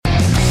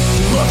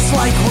It's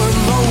like we're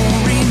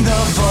lowering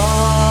the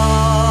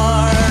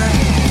bar.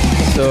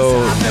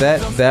 So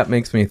that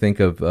makes me think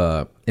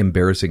of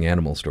embarrassing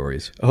animal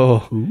stories.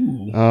 Oh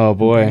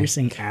boy.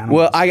 Embarrassing animals.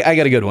 Well, I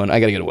got a good one.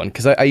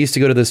 Because I used to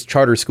go to this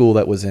charter school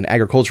that was an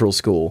agricultural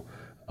school.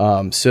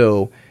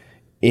 So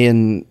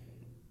in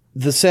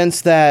the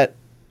sense that,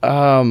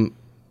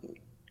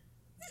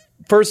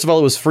 first of all,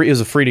 it was free. It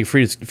was a free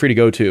to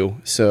go to.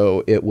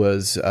 So it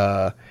was,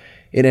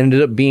 it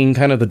ended up being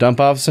kind of the dump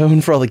off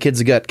zone for all the kids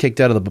that got kicked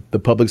out of the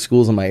public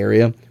schools in my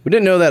area. We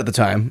didn't know that at the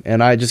time.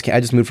 And I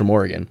just moved from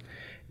Oregon.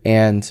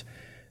 And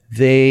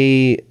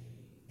a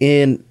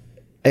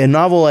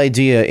novel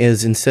idea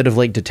is, instead of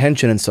like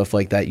detention and stuff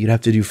like that, you'd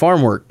have to do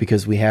farm work,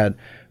 because we had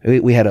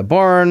a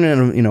barn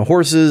and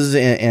horses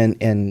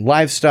and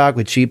livestock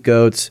with sheep,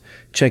 goats,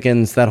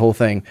 chickens, that whole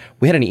thing.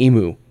 We had an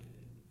emu.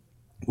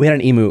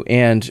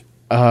 And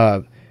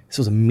this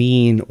was a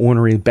mean,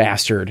 ornery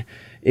bastard.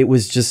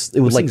 Those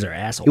things are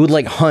assholes. It would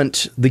like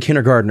hunt the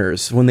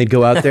kindergartners when they'd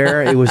go out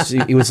there. It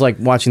was like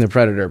watching the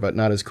Predator, but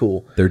not as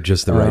cool. They're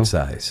just the right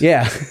size.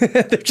 Yeah,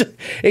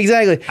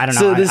 exactly. I don't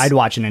know. I'd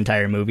watch an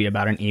entire movie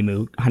about an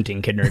emu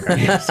hunting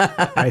kindergartners.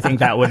 I think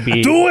that would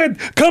be... Do it!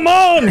 Come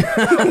on!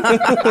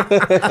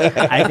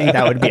 I think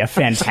that would be a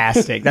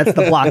fantastic... That's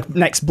the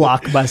next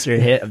blockbuster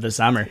hit of the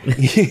summer.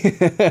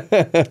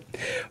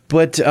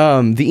 But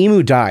the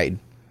emu died.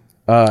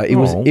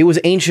 It was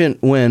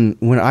ancient when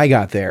I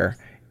got there.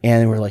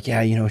 And we're like,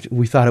 yeah,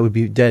 we thought it would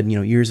be dead,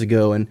 years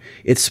ago, and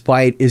its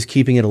spite is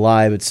keeping it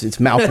alive. It's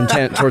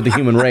malcontent toward the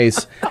human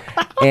race,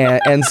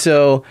 and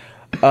so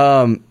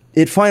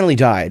it finally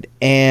died.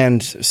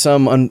 And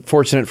some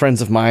unfortunate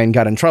friends of mine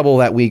got in trouble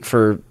that week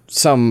for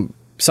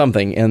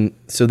something, and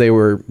so they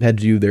had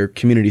to do their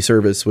community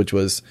service, which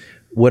was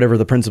whatever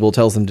the principal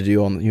tells them to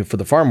do for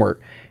the farm work.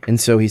 And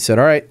so he said,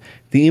 all right,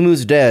 the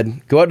emu's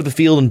dead. Go out to the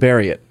field and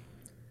bury it.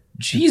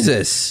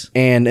 Jesus.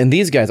 And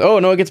these guys, oh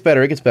no, it gets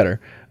better.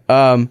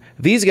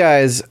 These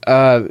guys,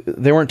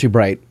 they weren't too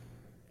bright.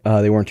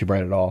 They weren't too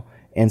bright at all.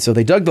 And so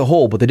they dug the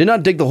hole, but they did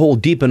not dig the hole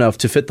deep enough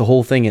to fit the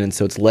whole thing in. And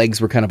so its legs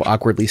were kind of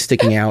awkwardly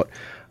sticking out.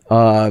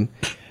 Like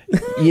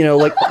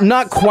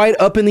not quite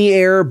up in the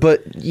air,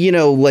 but,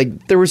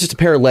 like there was just a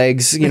pair of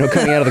legs,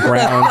 coming out of the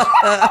ground.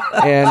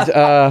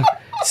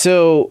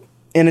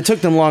 And it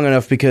took them long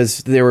enough because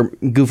they were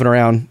goofing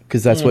around,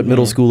 because that's what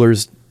middle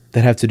schoolers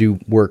that have to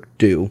do work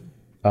do.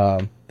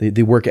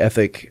 The work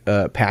ethic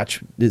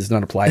patch is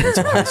not applied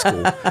until high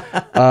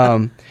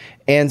school.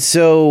 And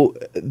so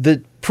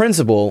the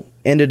principal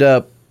ended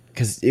up,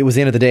 because it was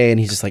the end of the day, and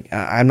he's just like,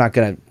 I'm not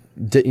going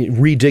to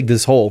redig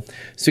this hole.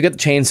 So he got the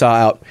chainsaw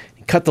out,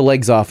 he cut the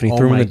legs off, and he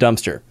threw them in the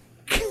dumpster.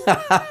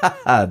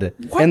 God.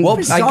 And Well,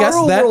 I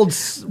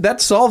guess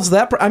that solves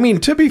that. I mean,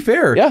 to be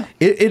fair, yeah,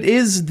 it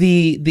is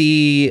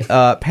the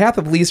path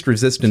of least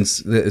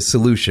resistance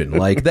solution.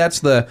 Like,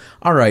 that's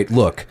all right,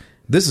 look,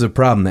 this is a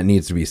problem that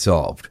needs to be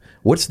solved.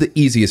 What's the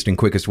easiest and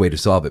quickest way to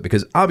solve it?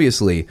 Because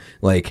obviously,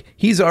 like,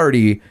 he's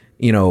already,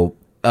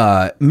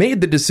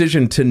 made the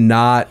decision to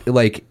not,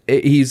 like,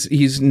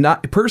 he's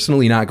not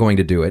personally not going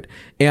to do it,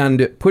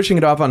 and pushing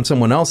it off on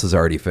someone else has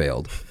already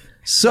failed.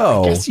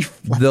 So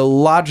the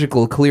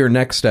logical, clear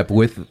next step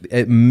with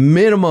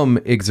minimum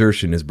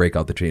exertion is break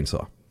out the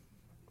chainsaw.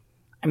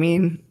 I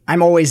mean,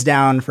 I'm always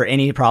down for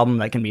any problem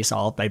that can be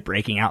solved by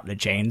breaking out the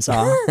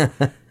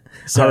chainsaw.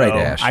 So all right,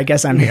 Ash. I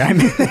guess I'm here.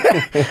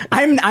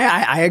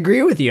 I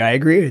agree with you.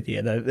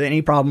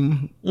 Any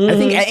problem, I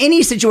think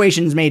any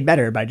situation is made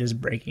better by just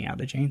breaking out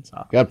the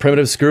chainsaw. Got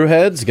primitive screw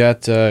heads,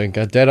 got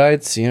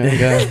deadites,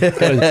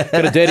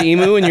 got a dead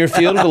emu in your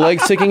field with the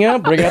legs sticking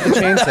out, bring out the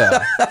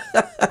chainsaw.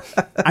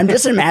 I'm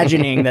just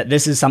imagining that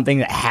this is something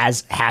that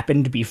has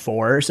happened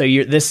before. So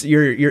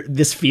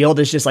this field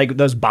is just like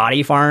those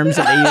body farms.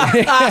 So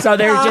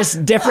they're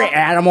just different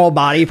animal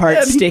body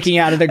parts sticking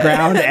out of the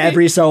ground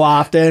every so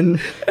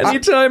often.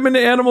 Anytime an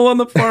animal on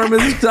the farm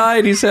has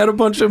died, he's had a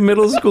bunch of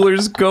middle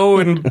schoolers go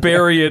and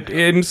bury it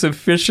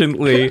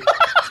insufficiently.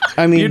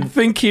 I mean, you'd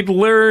think he'd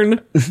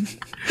learn.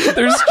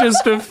 There's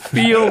just a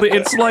field.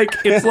 It's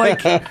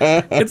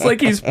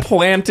like he's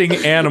planting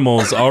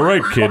animals. All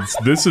right, kids,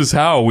 this is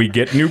how we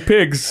get new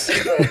pigs.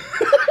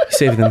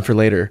 Save them for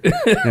later.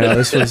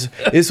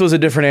 This was a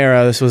different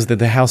era. This was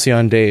the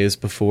halcyon days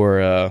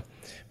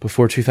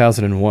before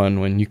 2001,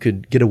 when you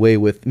could get away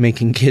with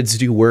making kids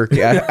do work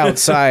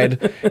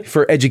outside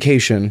for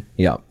education.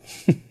 Yeah.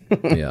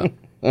 Yeah.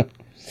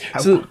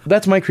 So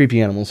that's my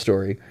creepy animal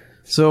story.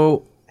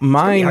 So It's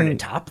mine, hard to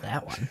top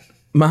that one.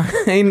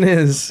 mine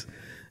is,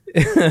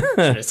 Should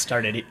have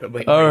started.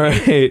 Wait. all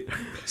right.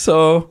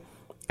 So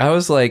I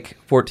was like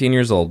 14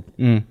 years old,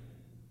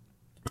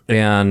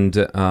 and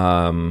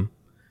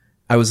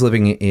I was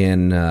living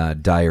in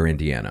Dyer,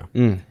 Indiana.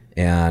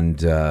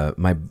 And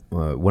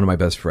one of my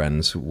best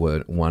friends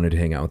wanted to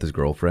hang out with his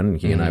girlfriend, and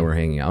he and I were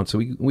hanging out.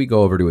 So we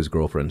go over to his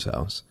girlfriend's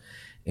house,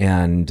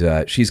 and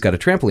she's got a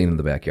trampoline in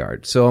the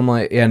backyard. So I'm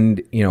like,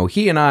 and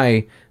he and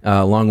I,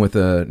 along with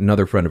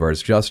another friend of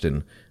ours,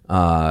 Justin,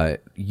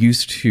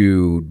 used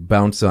to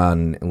bounce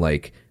on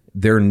like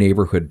their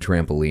neighborhood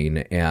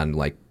trampoline and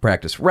like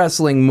practice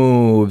wrestling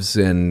moves.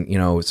 And, you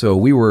know, so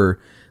we were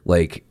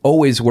like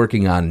always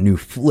working on new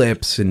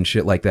flips and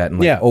shit like that. And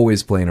like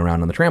always playing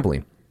around on the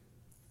trampoline.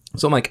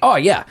 So I'm like, oh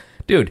yeah,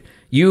 dude,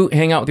 you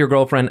hang out with your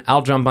girlfriend.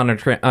 I'll jump on her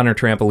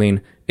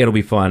trampoline. It'll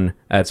be fun.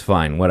 That's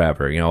fine.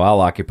 Whatever. You know,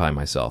 I'll occupy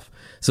myself.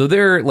 So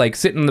they're like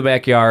sitting in the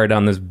backyard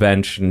on this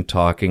bench and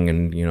talking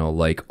and, you know,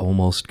 like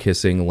almost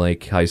kissing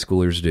like high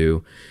schoolers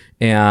do.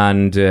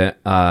 And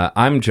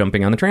I'm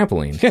jumping on the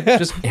trampoline,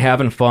 just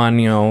having fun,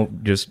 you know,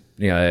 just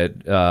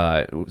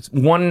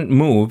one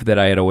move that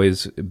I had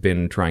always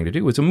been trying to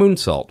do was a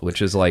moonsault,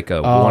 which is like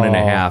a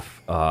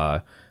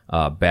 1.5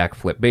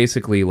 backflip.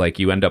 Basically, like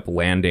you end up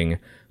landing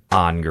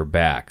on your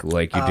back,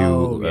 like you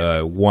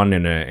do one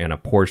in a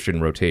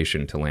portion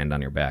rotation to land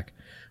on your back.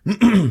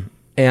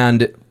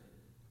 And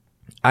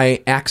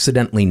I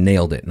accidentally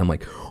nailed it, and I'm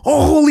like,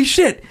 oh, holy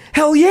shit,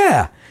 hell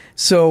yeah.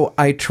 So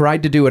I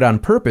tried to do it on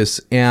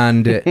purpose,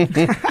 and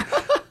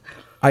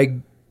I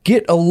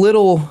get a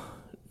little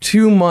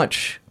too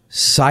much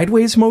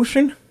sideways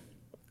motion.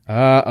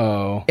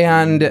 Uh-oh.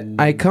 And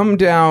I come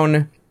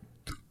down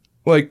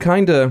like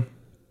kind of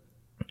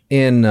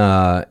in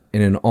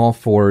an all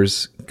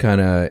fours,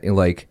 kind of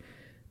like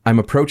I'm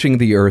approaching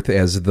the earth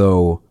as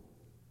though,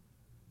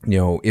 you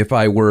know, if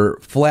I were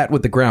flat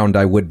with the ground,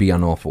 I would be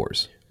on all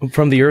fours.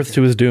 From the earth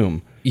to his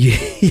doom.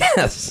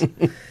 Yes.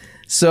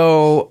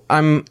 So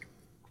I'm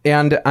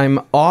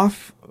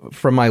off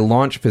from my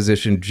launch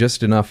position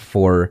just enough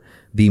for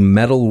the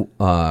metal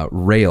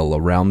rail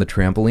around the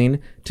trampoline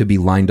to be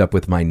lined up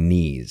with my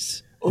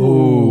knees.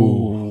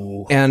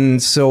 Ooh.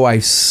 And so I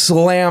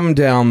slam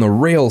down, the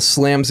rail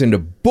slams into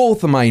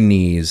both of my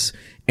knees,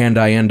 and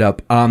I end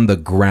up on the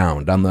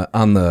ground, on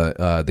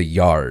the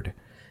yard.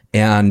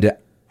 And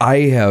I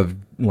have,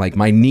 like,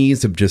 my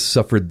knees have just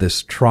suffered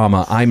this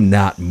trauma. I'm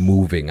not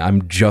moving.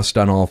 I'm just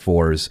on all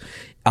fours.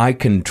 I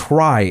can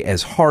try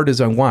as hard as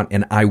I want,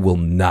 and I will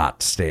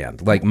not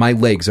stand. Like, my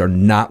legs are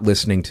not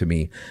listening to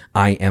me.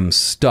 I am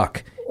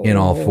stuck in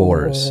all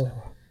fours.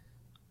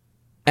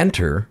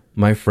 Enter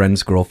my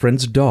friend's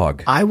girlfriend's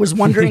dog. I was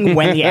wondering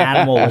when the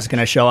animal was going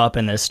to show up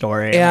in this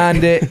story.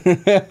 And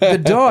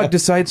the dog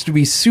decides to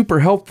be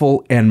super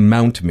helpful and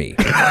mount me.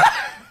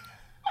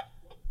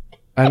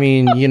 I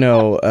mean, you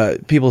know,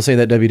 people say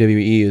that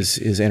WWE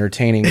is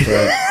entertaining,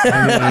 but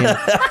I mean,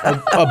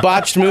 a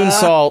botched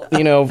moonsault,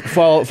 you know,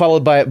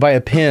 followed by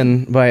a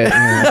pin, by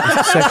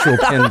a sexual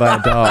pin by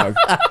a dog,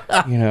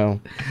 you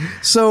know.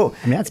 So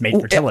I mean, that's made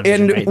for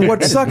television. And right there. what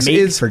That is sucks made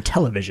is for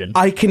television.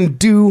 I can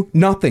do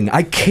nothing.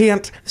 I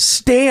can't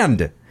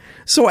stand.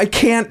 So I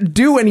can't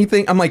do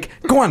anything. I'm like,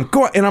 go on.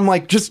 And I'm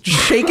like just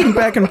shaking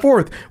back and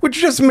forth, which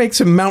just makes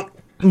him mount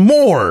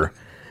more.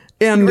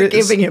 And we're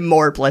giving him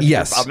more pleasure.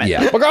 Yes, from it.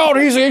 yeah. Look out,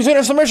 he's in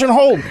a submission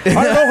hold. I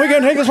don't know if we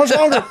can take this much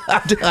longer.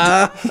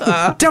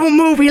 Don't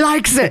move. He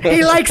likes it.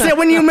 He likes it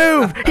when you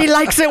move. He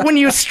likes it when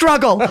you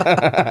struggle.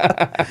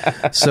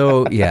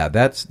 So yeah,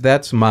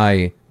 that's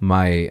my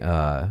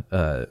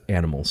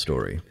animal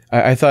story.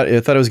 I thought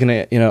it was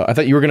gonna, you know, I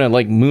thought you were gonna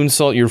like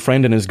moonsault your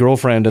friend and his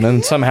girlfriend, and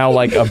then somehow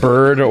like a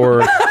bird,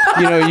 or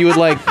you know, you would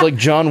like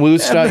John Woo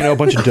style, you know, a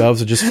bunch of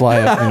doves would just fly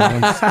up. You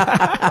know?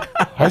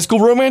 High School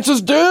Romance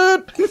is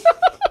dead.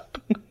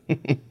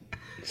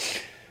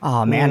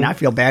 Oh man, I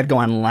feel bad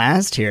going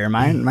last here.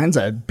 Mine's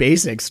a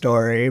basic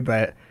story,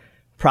 but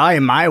probably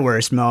my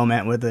worst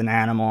moment with an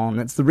animal, and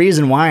it's the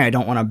reason why I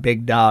don't want a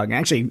big dog.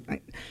 Actually,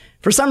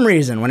 for some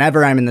reason,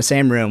 whenever I'm in the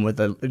same room with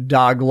a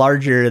dog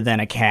larger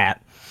than a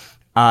cat,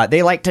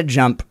 they like to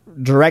jump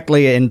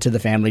directly into the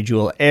family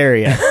jewel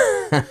area.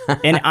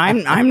 And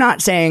I'm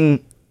not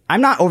saying,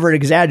 I'm not over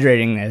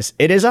exaggerating this.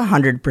 It is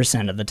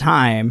 100% of the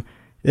time.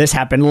 This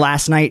happened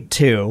last night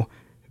too.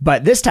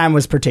 But this time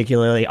was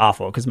particularly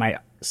awful because my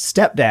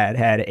stepdad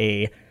had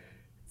a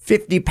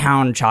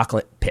 50-pound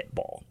chocolate pit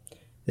bull.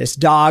 This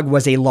dog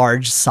was a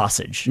large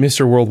sausage.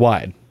 Mr.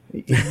 Worldwide.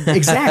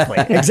 Exactly.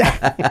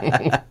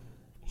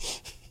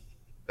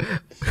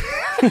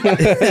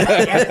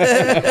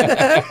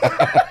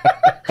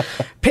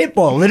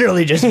 Pitbull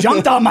literally just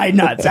jumped on my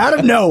nuts out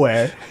of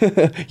nowhere.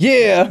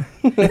 Yeah.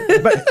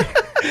 But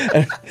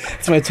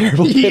it's my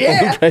terrible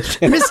Pitbull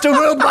impression. Mr.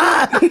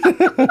 Worldwide.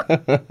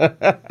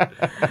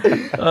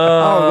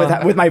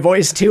 With my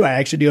voice too, I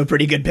actually do a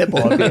pretty good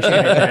Pitbull impression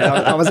right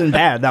there.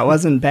 That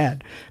wasn't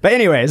bad. But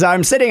anyways,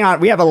 I'm sitting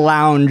on, we have a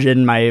lounge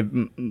in my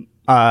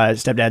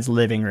stepdad's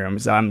living room.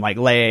 So I'm like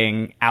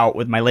laying out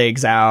with my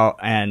legs out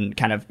and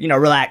kind of, you know,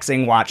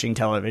 relaxing, watching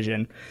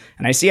television.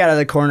 And I see out of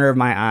the corner of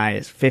my eye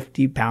this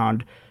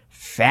 50-pound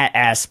fat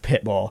ass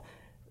pit bull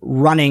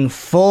running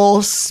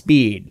full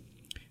speed,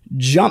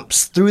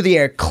 jumps through the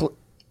air,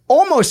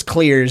 almost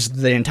clears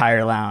the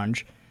entire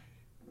lounge,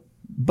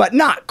 but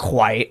not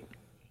quite.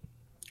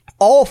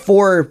 All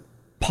four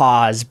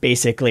paws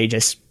basically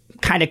just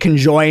kind of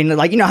conjoin,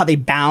 like, you know how they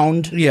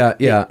bound?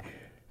 Yeah.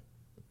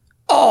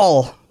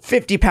 All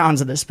 50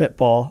 pounds of this pit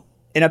bull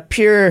in a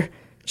pure,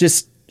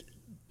 just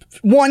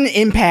one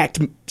impact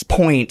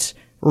point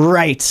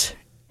right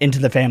into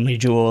the family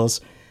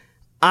jewels.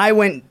 I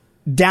went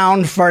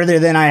down farther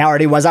than I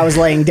already was. I was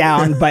laying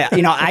down, but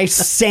I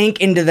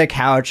sank into the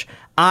couch.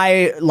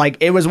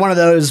 It was one of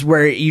those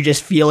where you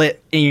just feel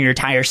it in your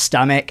entire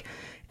stomach.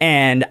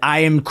 And I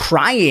am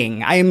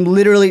crying. I am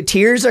literally,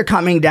 tears are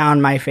coming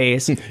down my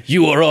face.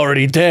 You are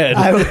already dead.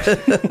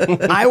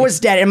 I was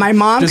dead. And my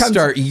mom Just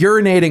start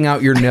urinating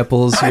out your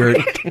nipples.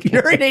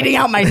 urinating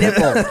out my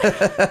nipples.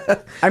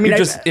 I mean,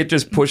 it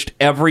just pushed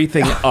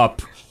everything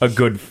up a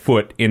good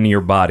foot in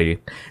your body.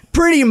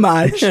 Pretty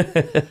much.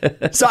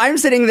 So I'm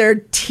sitting there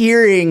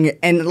tearing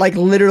and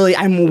literally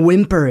I'm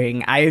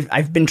whimpering.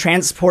 I've been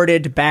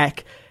transported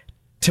back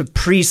to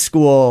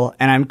preschool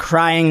and I'm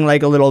crying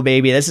like a little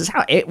baby. This is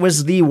how it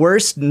was the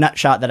worst nut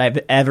shot that I've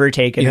ever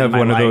taken. You have in my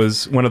one life.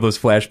 of those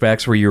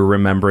flashbacks where you're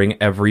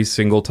remembering every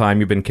single time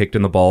you've been kicked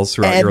in the balls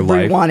throughout your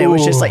life. It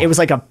was just it was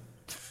like a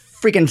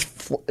freaking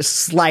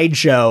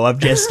slideshow of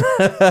just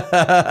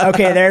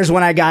okay, there's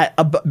when I got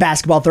a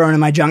basketball thrown in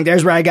my junk,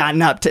 there's where I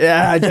gotten up to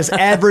just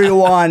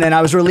everyone, and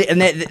I was really,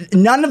 and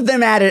none of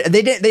them added,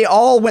 they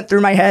all went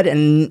through my head,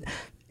 and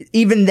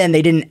even then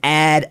they didn't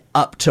add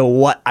up to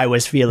what I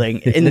was feeling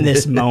in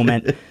this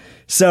moment.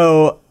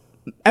 So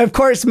of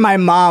course my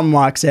mom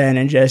walks in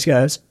and just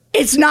goes,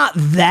 "It's not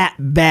that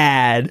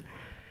bad."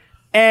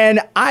 And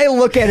I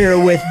look at her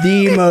with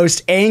the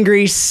most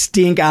angry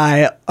stink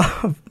eye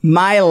of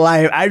my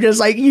life. I'm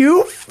just like,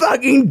 you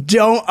fucking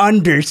don't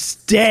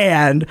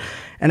understand.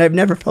 And I've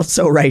never felt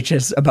so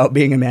righteous about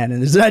being a man.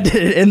 And I did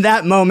it in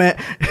that moment.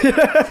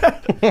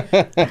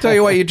 I'll tell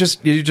you what, you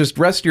just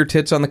rest your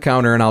tits on the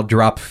counter and I'll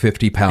drop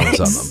 50 pounds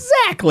on them.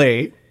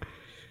 Exactly.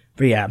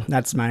 But yeah,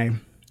 that's my...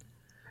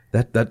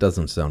 That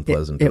doesn't sound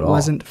pleasant It at all.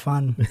 wasn't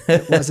fun.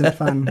 It wasn't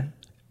fun.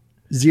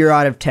 0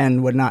 out of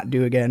 10 would not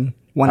do again.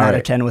 1 out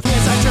of 10 with...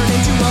 As I turn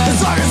into a,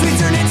 as long as we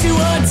turn into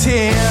a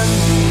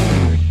 10.